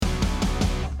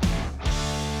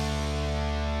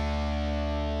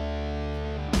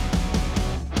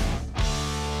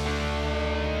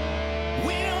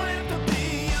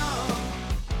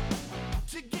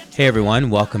Hey everyone,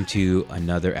 welcome to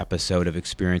another episode of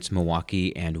Experience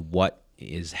Milwaukee and what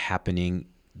is happening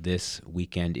this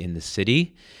weekend in the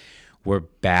city. We're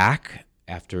back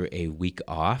after a week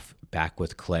off, back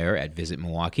with Claire at Visit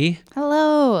Milwaukee.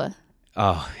 Hello.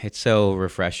 Oh, it's so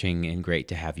refreshing and great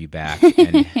to have you back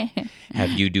and have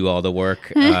you do all the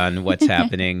work on what's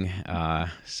happening.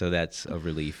 So that's a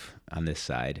relief on this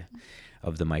side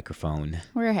of the microphone.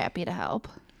 We're happy to help.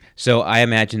 So I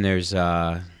imagine there's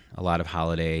a lot of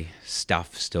holiday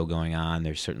stuff still going on.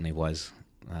 There certainly was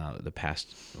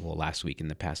last week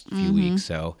and the past few weeks.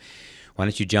 So why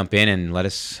don't you jump in and let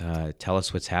us tell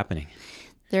us what's happening?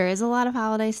 There is a lot of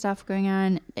holiday stuff going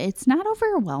on. It's not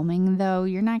overwhelming, though.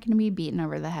 You're not going to be beaten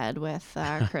over the head with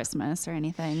Christmas or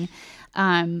anything.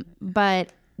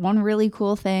 But one really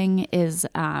cool thing is,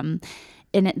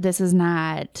 this is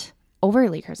not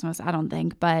overly Christmas, I don't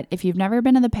think, but if you've never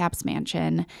been to the Pabst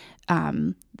Mansion,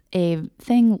 a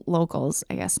thing locals,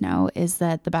 I guess, know is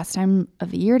that the best time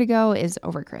of the year to go is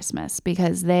over Christmas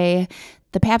because the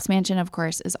Pabst Mansion, of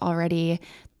course, is already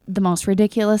the most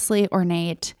ridiculously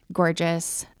ornate,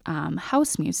 gorgeous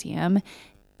house museum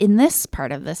in this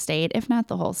part of the state, if not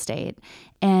the whole state.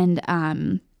 And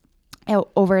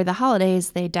over the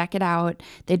holidays, they deck it out.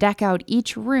 They deck out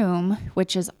each room,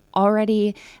 which is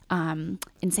already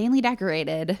insanely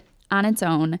decorated on its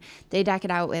own. They deck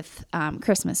it out with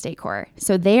Christmas decor.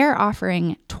 So they are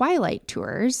offering twilight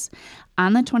tours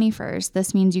on the 21st.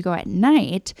 This means you go at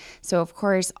night. So, of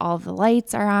course, all the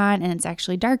lights are on and it's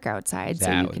actually dark outside.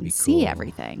 So you can see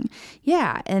everything.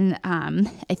 Yeah. And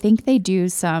I think they do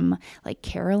some like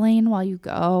caroling while you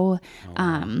go. Oh,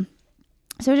 wow.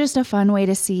 So just a fun way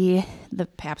to see the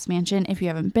Pabst Mansion if you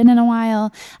haven't been in a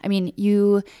while. I mean,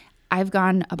 I've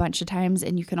gone a bunch of times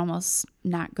and you can almost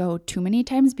not go too many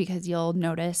times because you'll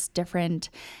notice different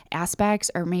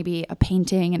aspects or maybe a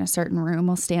painting in a certain room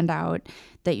will stand out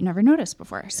that you never noticed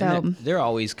before. So they're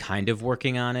always kind of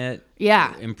working on it.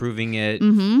 Yeah. Improving it,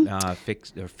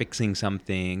 fixing some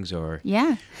things or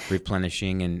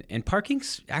replenishing. And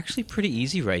parking's actually pretty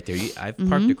easy right there. I've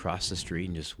parked across the street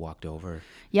and just walked over.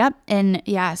 Yep. And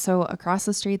yeah, so across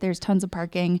the street, there's tons of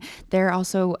parking. They're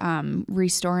also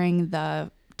restoring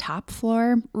the top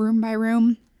floor room by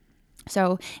room.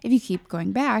 So if you keep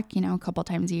going back, a couple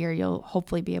times a year, you'll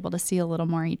hopefully be able to see a little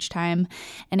more each time.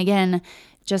 And again,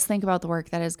 just think about the work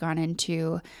that has gone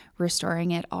into restoring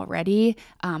it already.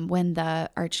 When the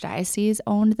Archdiocese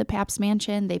owned the Pabst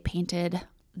Mansion, they painted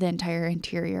the entire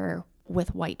interior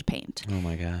with white paint. Oh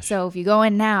my gosh. So if you go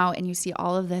in now and you see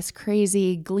all of this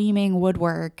crazy gleaming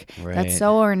woodwork that's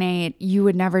so ornate, you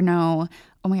would never know,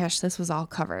 oh my gosh, this was all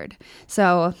covered.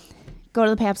 So go to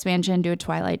the Pabst Mansion, do a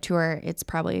twilight tour. It's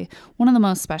probably one of the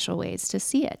most special ways to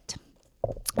see it.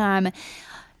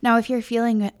 Now, if you're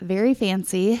feeling very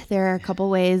fancy, there are a couple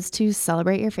ways to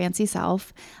celebrate your fancy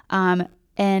self.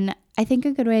 And I think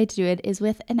a good way to do it is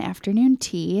with an afternoon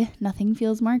tea. Nothing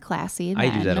feels more classy than... I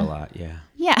do that a lot, yeah.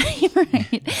 Yeah,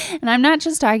 right. And I'm not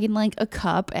just talking like a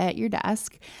cup at your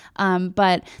desk,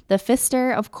 but the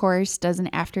Pfister, of course, does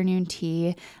an afternoon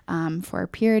tea for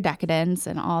pure decadence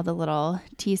and all the little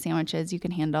tea sandwiches you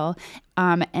can handle.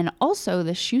 And also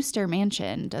the Schuster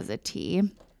Mansion does a tea.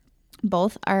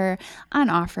 Both are on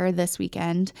offer this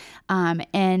weekend.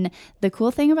 And the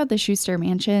cool thing about the Schuster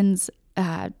Mansion's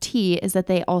tea is that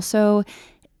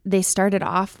they started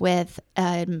off with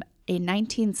a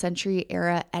 19th century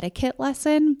era etiquette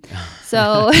lesson.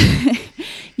 So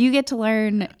you get to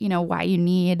learn, why you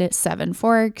need 7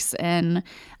 forks and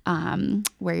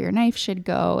where your knife should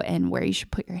go and where you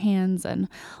should put your hands and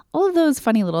all of those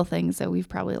funny little things that we've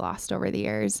probably lost over the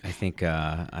years. I think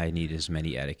I need as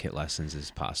many etiquette lessons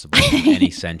as possible in any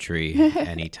century,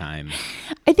 anytime.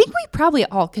 I think we probably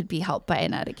all could be helped by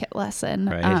an etiquette lesson.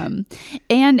 Right.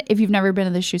 And if you've never been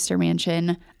to the Schuster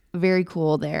Mansion, very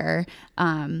cool there,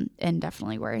 and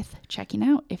definitely worth checking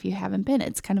out if you haven't been.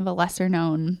 It's kind of a lesser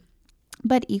known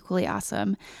but equally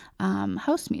awesome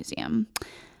house museum.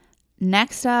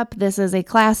 Next up, this is a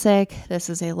classic. This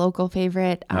is a local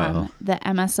favorite. The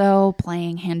MSO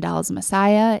playing Handel's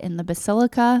Messiah in the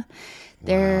Basilica.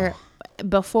 Wow.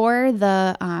 Before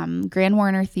the Grand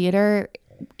Warner Theater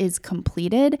is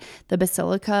completed, the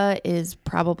Basilica is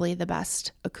probably the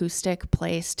best acoustic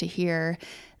place to hear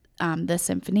the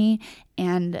symphony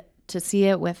and to see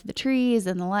it with the trees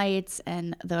and the lights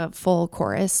and the full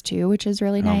chorus too, which is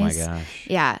really nice. Oh my gosh.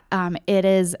 Yeah. It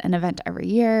is an event every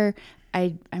year.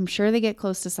 I'm sure they get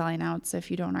close to selling out. So if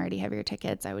you don't already have your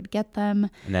tickets, I would get them.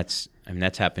 And that's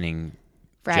happening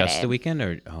Friday. Just the weekend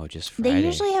or just Friday? They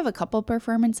usually have a couple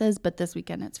performances, but this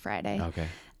weekend it's Friday. Okay.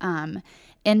 And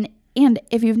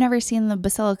if you've never seen the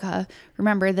Basilica,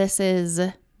 remember this is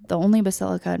the only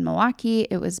basilica in Milwaukee.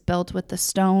 It was built with the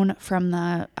stone from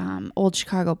the old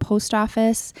Chicago post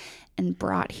office and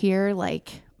brought here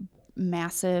like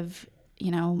massive,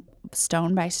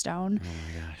 stone by stone. Oh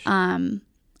my gosh.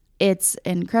 It's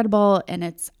incredible, and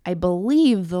it's, I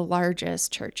believe, the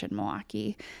largest church in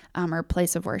Milwaukee, or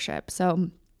place of worship. So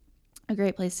a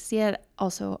great place to see it.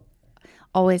 Also,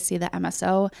 always see the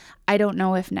MSO. I don't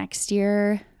know if next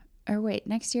year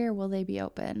will they be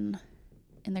open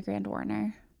in the Grand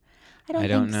Warner? I don't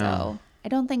think know. so. I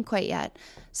don't think quite yet.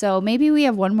 So maybe we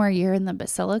have one more year in the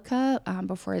Basilica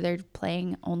before they're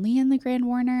playing only in the Grand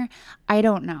Warner. I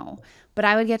don't know. But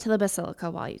I would get to the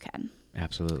Basilica while you can.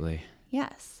 Absolutely.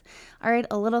 Yes. All right.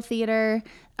 A little theater,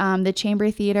 the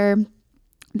Chamber Theater.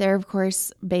 They're, of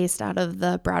course, based out of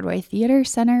the Broadway Theater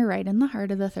Center right in the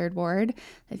heart of the Third Ward.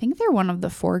 I think they're one of the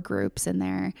 4 groups in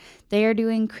there. They are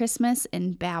doing Christmas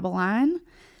in Babylon.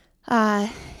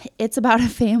 It's about a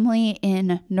family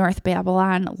in North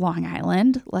Babylon, Long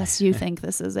Island, lest you think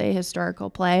this is a historical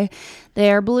play.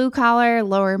 They are blue collar,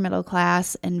 lower middle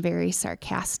class, and very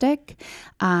sarcastic.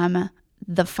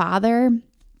 The father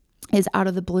is out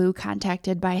of the blue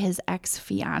contacted by his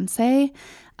ex-fiance,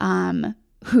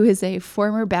 who is a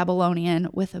former Babylonian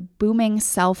with a booming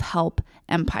self-help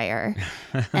empire.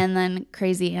 And then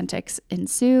crazy antics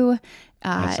ensue.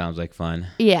 That sounds like fun.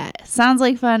 Yeah, sounds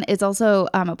like fun. It's also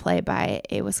a play by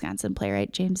a Wisconsin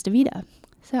playwright, James DeVita.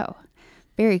 So,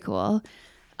 very cool.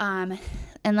 And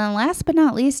then last but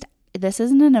not least, this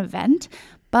isn't an event,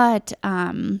 but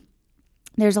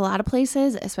there's a lot of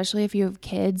places, especially if you have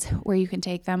kids, where you can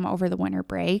take them over the winter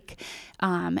break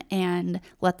and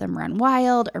let them run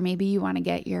wild, or maybe you want to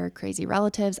get your crazy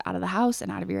relatives out of the house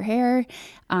and out of your hair.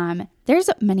 There's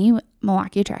many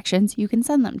Milwaukee attractions you can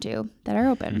send them to that are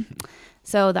open.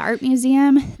 So the Art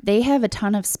Museum, they have a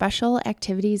ton of special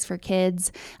activities for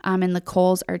kids in the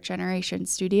Kohl's Art Generation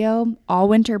Studio all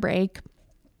winter break,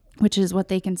 which is what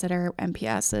they consider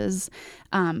MPS's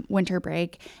winter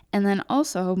break. And then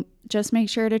also just make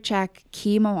sure to check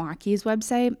Key Milwaukee's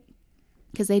website,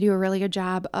 because they do a really good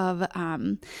job of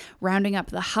rounding up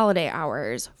the holiday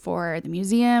hours for the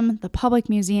museum, the public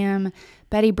museum,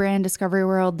 Betty Brand, Discovery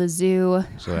World, the zoo.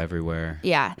 So everywhere.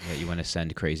 Yeah. That you want to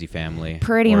send crazy family.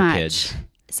 Pretty or much. Kids.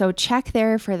 So check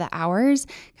there for the hours,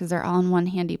 because they're all in one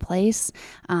handy place.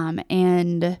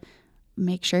 And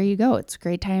make sure you go. It's a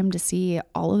great time to see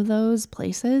all of those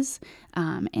places.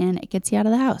 And it gets you out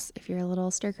of the house if you're a little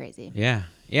stir crazy. Yeah.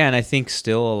 Yeah, and I think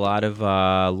still a lot of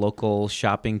local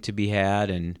shopping to be had,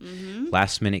 and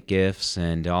last minute gifts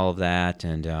and all of that.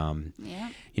 And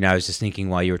I was just thinking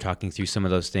while you were talking through some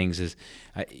of those things, is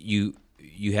you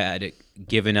had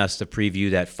given us the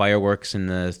preview that fireworks in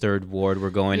the Third Ward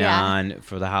were going on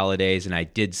for the holidays, and I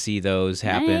did see those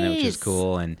happen, which is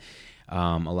cool. And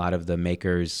a lot of the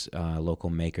makers, local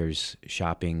makers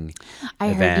shopping I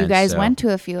events. heard you guys so went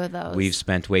to a few of those. We've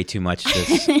spent way too much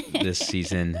this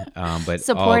season, but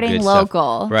supporting all good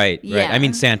local. Stuff. Right. Yeah. I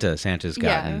mean, Santa's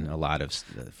gotten a lot of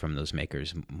from those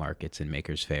makers markets and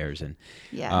makers fairs, and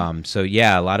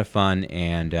a lot of fun,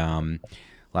 and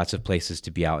lots of places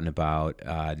to be out and about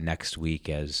next week,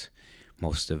 as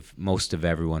most of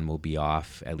everyone will be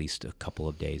off at least a couple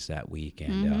of days that week,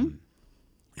 and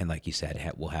and like you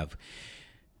said, we'll have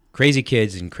crazy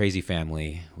kids and crazy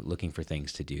family looking for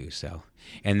things to do. So,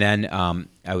 and then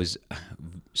I was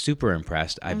super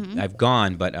impressed. I've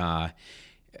gone, but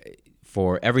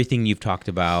for everything you've talked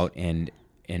about and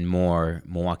more,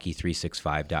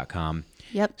 Milwaukee365.com.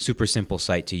 Yep. Super simple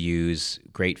site to use,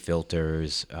 great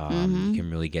filters. You can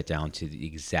really get down to the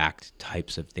exact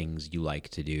types of things you like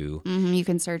to do. You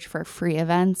can search for free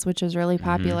events, which is really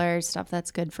popular, stuff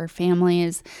that's good for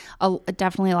families.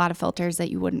 Definitely a lot of filters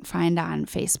that you wouldn't find on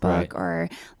Facebook or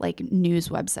like news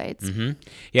websites.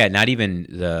 Yeah, not even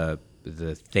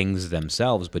the things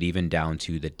themselves, but even down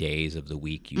to the days of the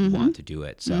week you want to do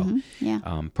it. So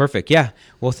perfect. Yeah.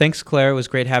 Well, thanks, Claire. It was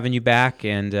great having you back,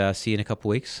 and see you in a couple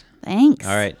weeks. Thanks.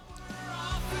 All right.